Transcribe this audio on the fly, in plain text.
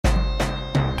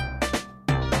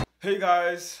Hey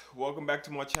guys, welcome back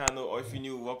to my channel, or if you're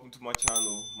new, welcome to my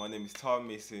channel. My name is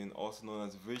Martian, also known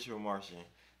as TheVisualMartian,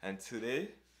 and today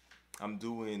I'm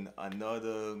doing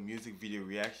another music video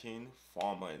reaction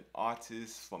from an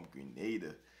artist from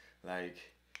Grenada. Like,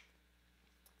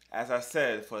 as I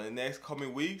said, for the next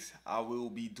coming weeks, I will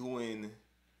be doing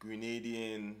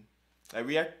reacting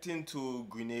to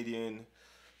Grenadian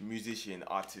musician,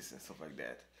 artists, and stuff like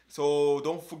that. So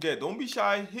don't forget, don't be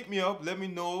shy, hit me up, let me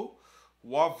know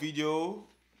what video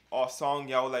or song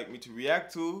y'all would like me to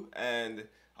react to, and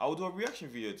I will do a reaction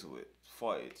video to it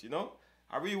for it, you know?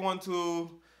 I really want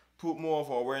to put more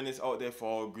of awareness out there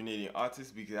for Grenadian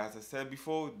artists because, as I said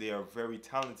before, they are very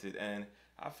talented, and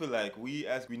I feel like we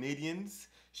as Grenadians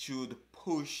should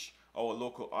push our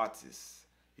local artists,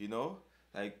 you know?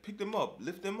 Like, pick them up,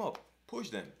 lift them up, push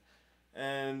them.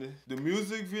 And the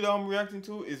music video I'm reacting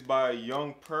to is by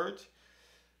young Pert.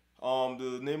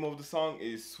 The name of the song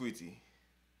is Sweetie.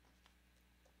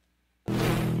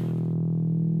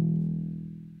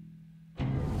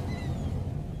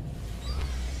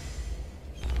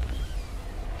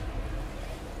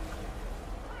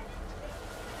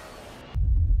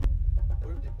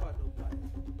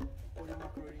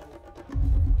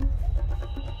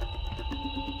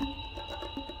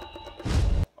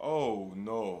 Oh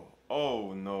no,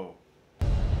 oh no.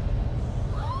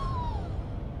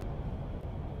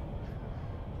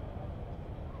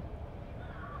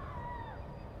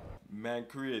 Man,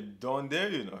 Korea done there,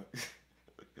 you know.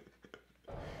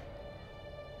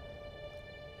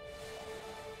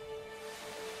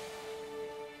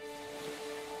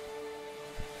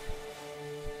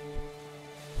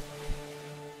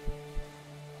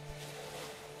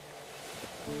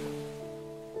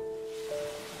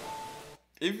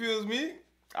 If it was me,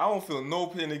 I don't feel no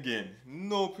pain again.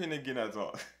 No pain again at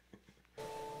all.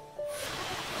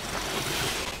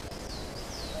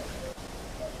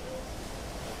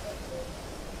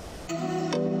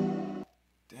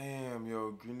 Damn,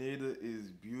 yo, Grenada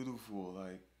is beautiful.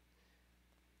 Like,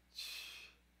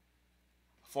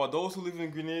 for those who live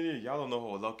in Grenada, y'all don't know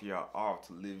how lucky y'all are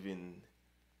to live in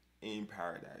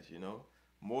paradise, you know?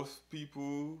 Most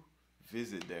people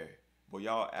visit there, but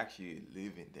y'all actually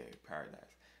live in there, paradise.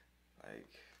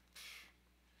 Like,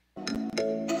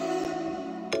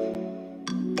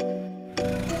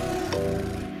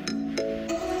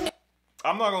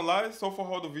 I'm not gonna lie, so far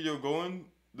how the video going,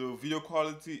 the video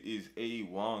quality is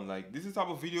A1. Like, this is the type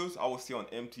of videos I would see on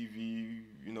MTV,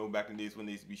 you know, back in the days when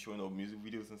they used to be showing up music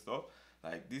videos and stuff.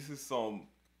 Like, this is a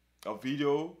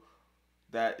video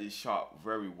that is shot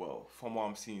very well from what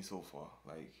I'm seeing so far.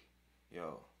 Like,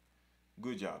 yo,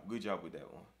 good job with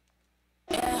that one.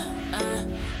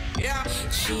 Yeah,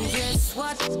 she gets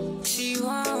what she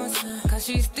wants, cause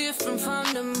she's different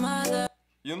from the mother.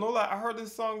 You know, like, I heard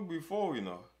this song before, you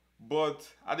know, but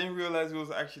I didn't realize it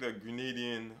was actually a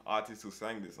Grenadian artist who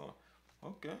sang this song.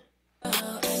 Okay.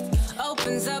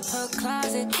 Opens up her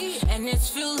closet and it's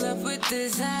filled up with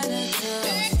designer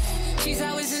clothes. She's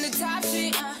always in the top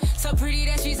shit, so pretty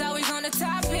that she's always on the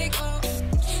topic.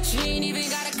 She ain't even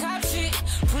got a cop shit,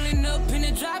 pulling up in the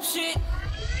drop shit.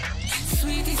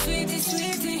 Sweetie, sweetie,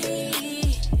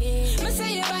 sweetie, must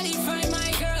say your body fine,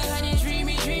 my girl, and it's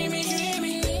dreamy, dreamy,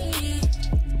 dreamy.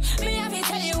 Me have to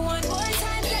tell you one more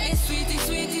time that it's sweetie,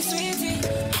 sweetie, sweetie.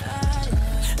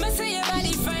 Must say your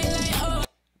body fine like oh.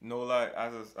 No, like,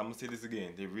 I'm gonna say this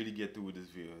again. They really get through with this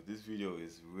video. This video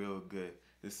is real good.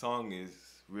 The song is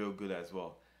real good as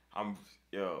well. I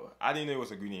didn't know it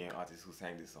was a Grenadian artist who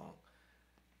sang this song.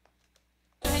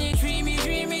 And you dreamy,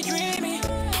 dreamy, dreamy.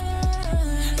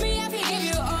 Me have to give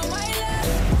you all my love.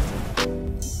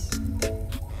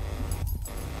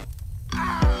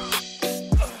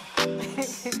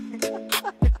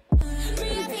 Me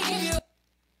have to give you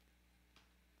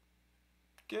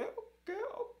Okay.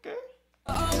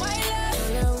 all my love.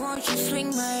 Girl, won't you swing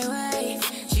my way?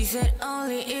 She said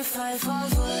only if I fall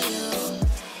for you.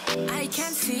 I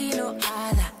can't see no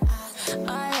other. All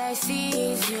I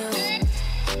see is you.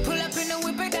 Pull up in the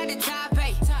whip at the top,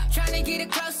 hey. Tryna get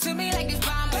it close to me like this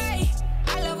Bombay.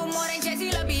 I love her more than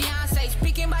Jesse, love Beyonce.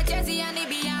 Speaking about Jesse, I need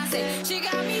Beyonce. She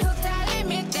got me hooked, I'll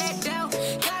admit that though.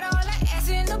 Got all that ass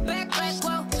in the back, like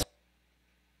whoa.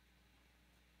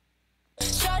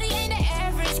 Shorty ain't the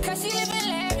average, cause she living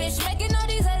lavish. Making all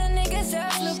these other niggas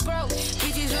just look broke.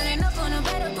 Bitches running up on her,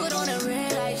 better put on a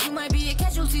red light. You might be a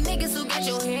casualty, nigga, so get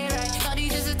your hair right. Shorty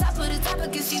just the top of the top,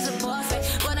 cause she's a boss, right?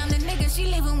 But I'm the nigga she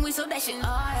living with, so that shit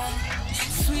alright.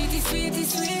 Sweetie, sweetie,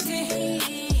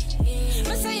 sweetie,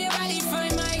 must say your body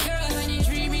fine, my girl, and you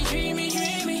dreamy, dreamy,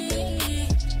 dreamy.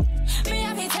 Me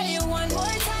have to tell you one more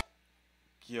time.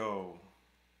 Yo,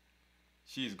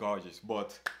 she's gorgeous.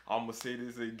 But I'm gonna say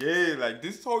this again, like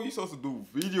this is how you're supposed to do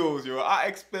videos, yo. I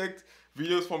expect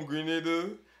videos from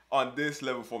Grenada on this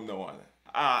level from now on.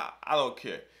 I don't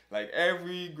care. Like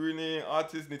every Grenadian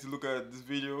artist needs to look at this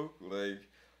video, like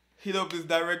hit up this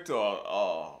director.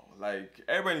 Like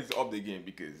everybody needs to up the game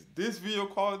because this video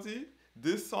quality,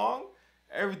 this song,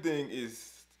 everything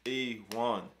is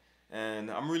A1.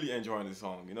 And I'm really enjoying this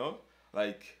song, you know?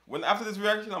 Like when after this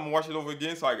reaction, I'm gonna watch it over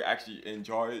again so I can actually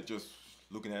enjoy it just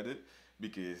looking at it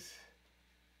because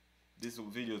this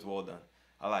video is well done.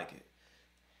 I like it.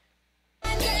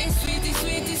 Sweetie,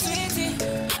 sweetie, sweetie.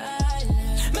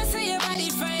 Must say your body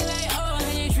fine like oh,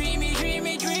 and you dreamy,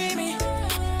 dreamy, dreamy.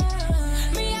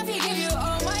 Me have to give you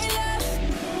all my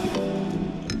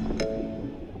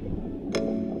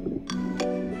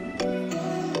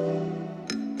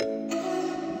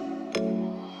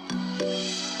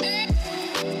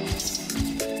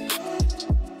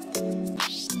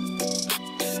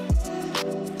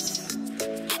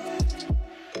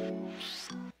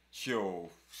Yo,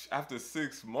 after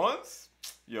 6 months,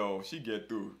 yo, she get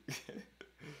through.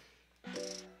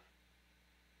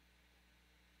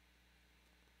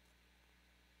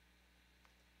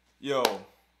 Yo,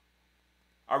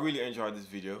 I really enjoyed this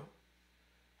video.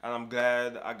 And I'm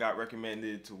glad I got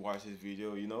recommended to watch this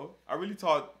video, you know. I really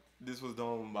thought this was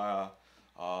done by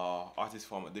artists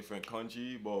from a different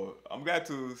country, but I'm glad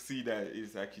to see that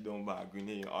it's actually done by a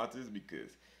Grenadian artist because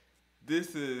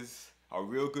this is a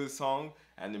real good song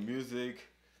and the music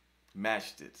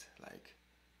matched it. Like,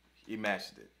 it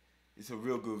matched it. It's a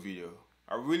real good video.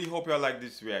 I really hope y'all like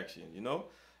this reaction, you know?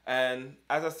 And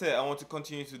as I said, I want to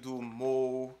continue to do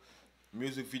more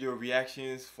music video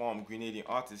reactions from Grenadian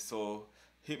artists. So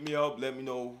hit me up, let me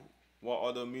know what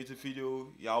other music video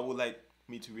y'all would like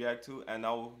me to react to, and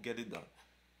I'll get it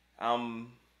done.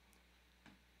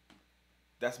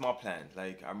 That's my plan.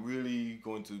 Like, I'm really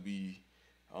going to be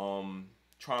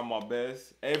trying my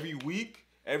best every week,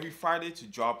 every Friday to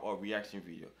drop a reaction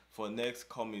video for next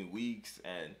coming weeks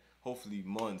and hopefully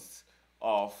months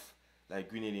of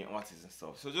like Grenadian artists and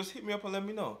stuff. So just hit me up and let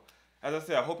me know. As I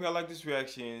said, I hope y'all like this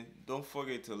reaction. Don't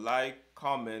forget to like,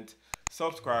 comment,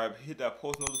 subscribe, hit that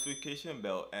post notification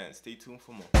bell, and stay tuned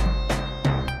for more.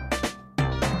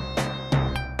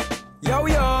 Yo,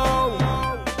 yo!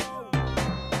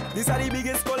 These are the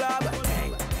biggest